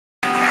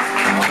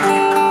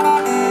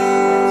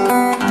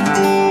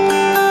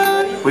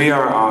We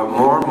are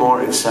more and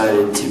more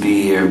excited to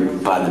be here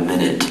by the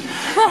minute.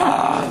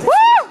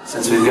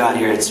 Since we've got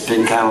here, it's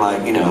been kind of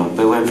like, you know,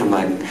 we went from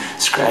like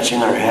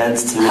scratching our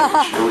heads to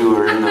making sure we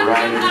were in the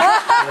right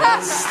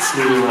place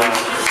to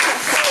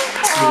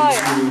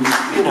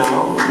you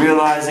know,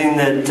 realizing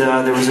that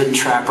there was a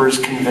trappers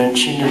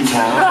convention in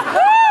town.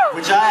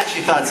 Which I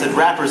actually thought said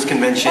rappers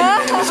convention,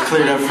 and it was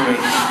cleared up for me.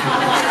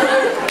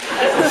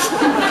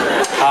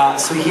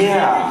 So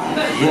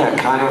yeah,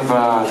 kind of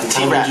an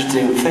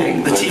interesting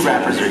thing. The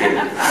T-rappers are here.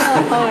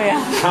 Oh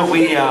yeah.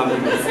 We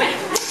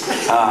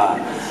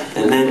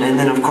and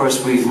then of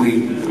course we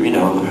you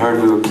know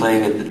heard we were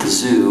playing at the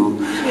zoo.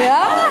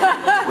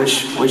 Yeah.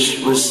 Which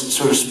was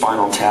sort of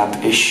Spinal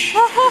Tap-ish.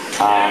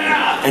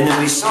 And then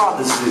we saw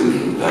the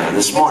zoo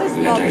this morning.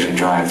 We had to actually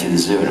drive through the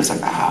zoo, and it's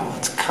like, well,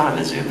 it's kind of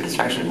a zoo, but it's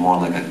actually more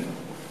like a,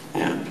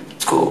 yeah,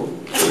 it's cool.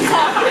 It's really cool.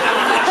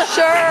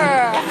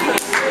 Sure.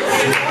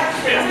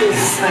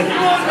 It's like,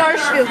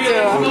 Marshfield too.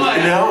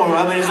 No,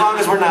 I mean, as long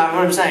as we're not,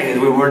 what I'm saying is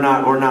we're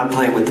not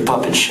playing with the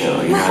puppet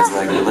show, you know, it's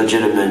like a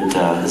legitimate,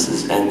 this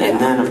is, and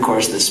then of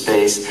course the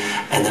space,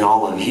 and then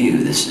all of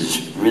you, this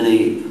is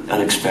really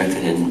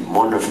unexpected and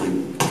wonderfully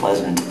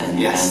pleasant, and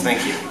yes,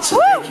 thank you. So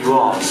thank you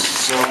all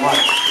so much.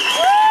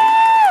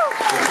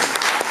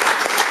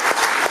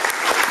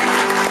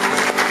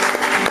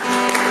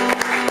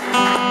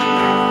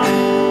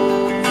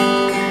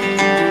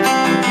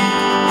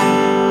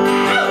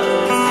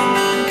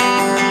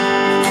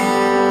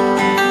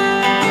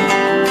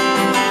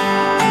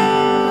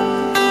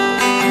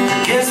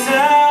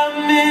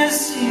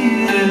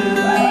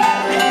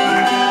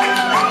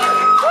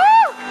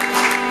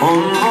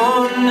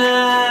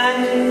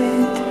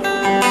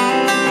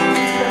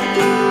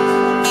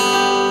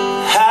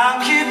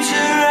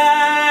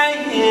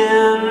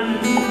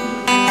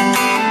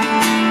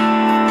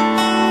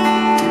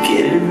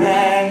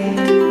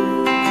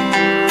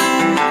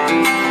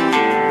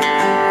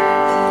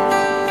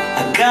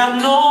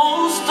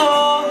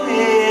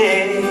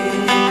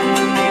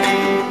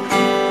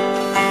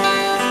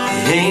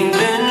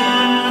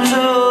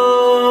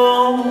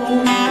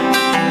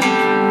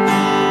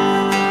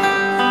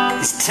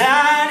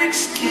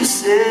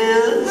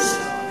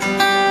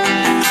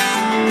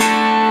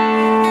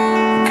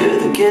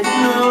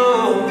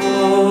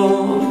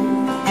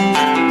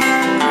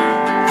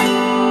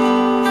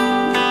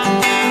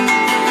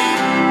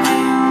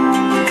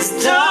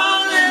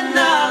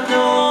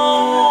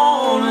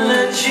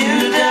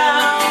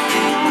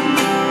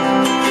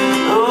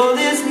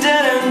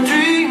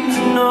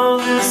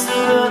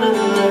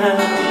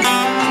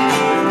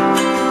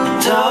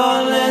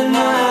 Darling,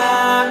 I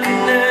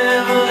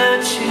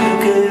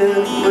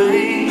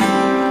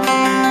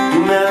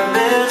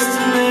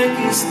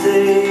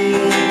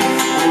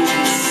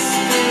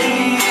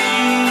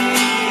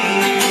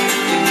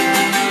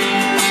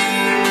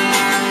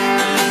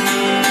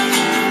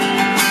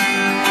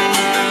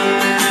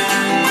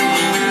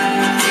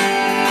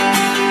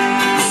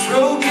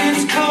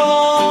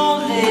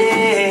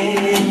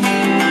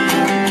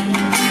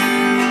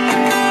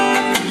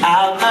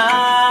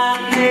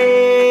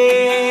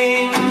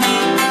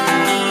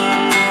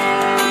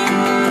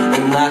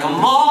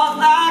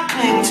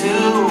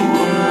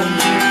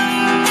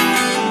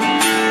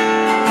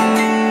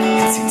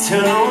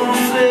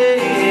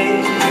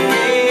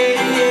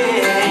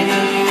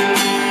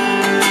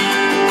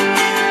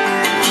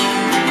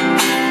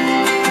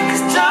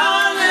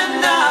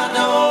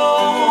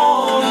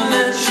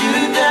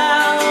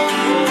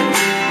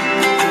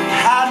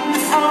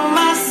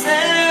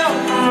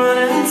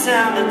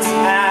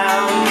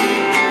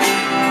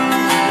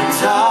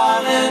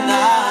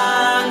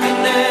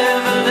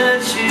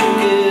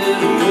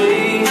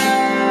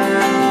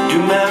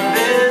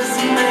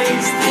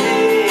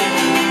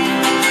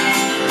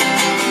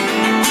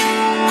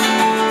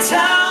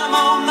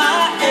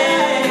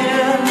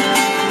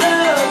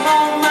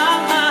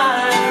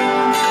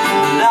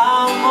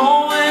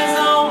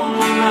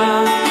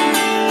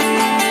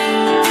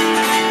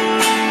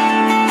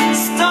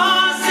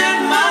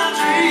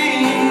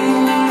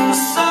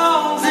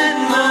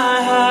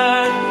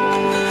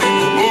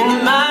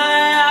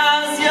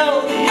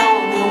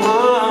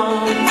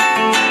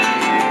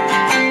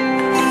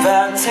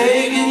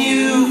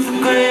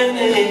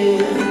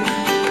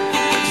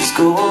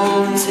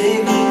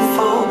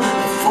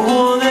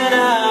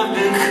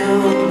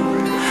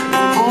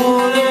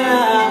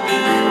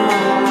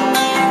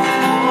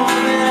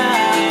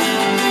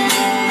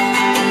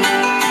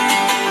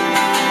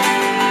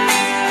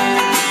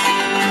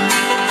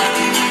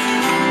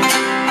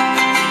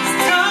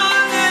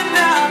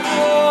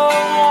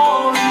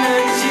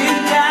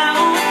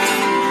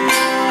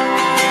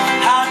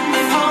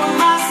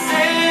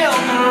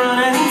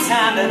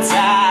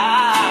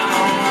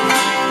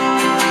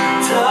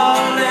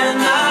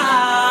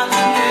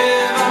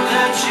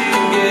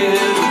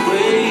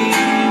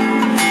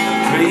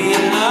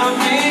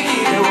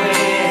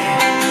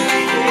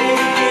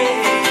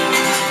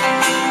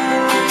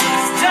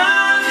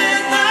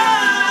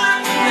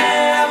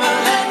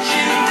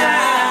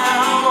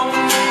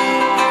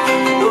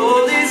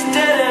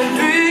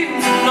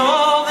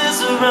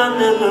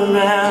running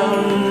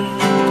around.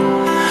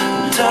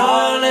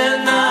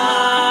 Darling,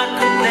 I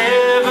could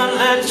never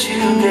let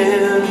you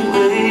get away.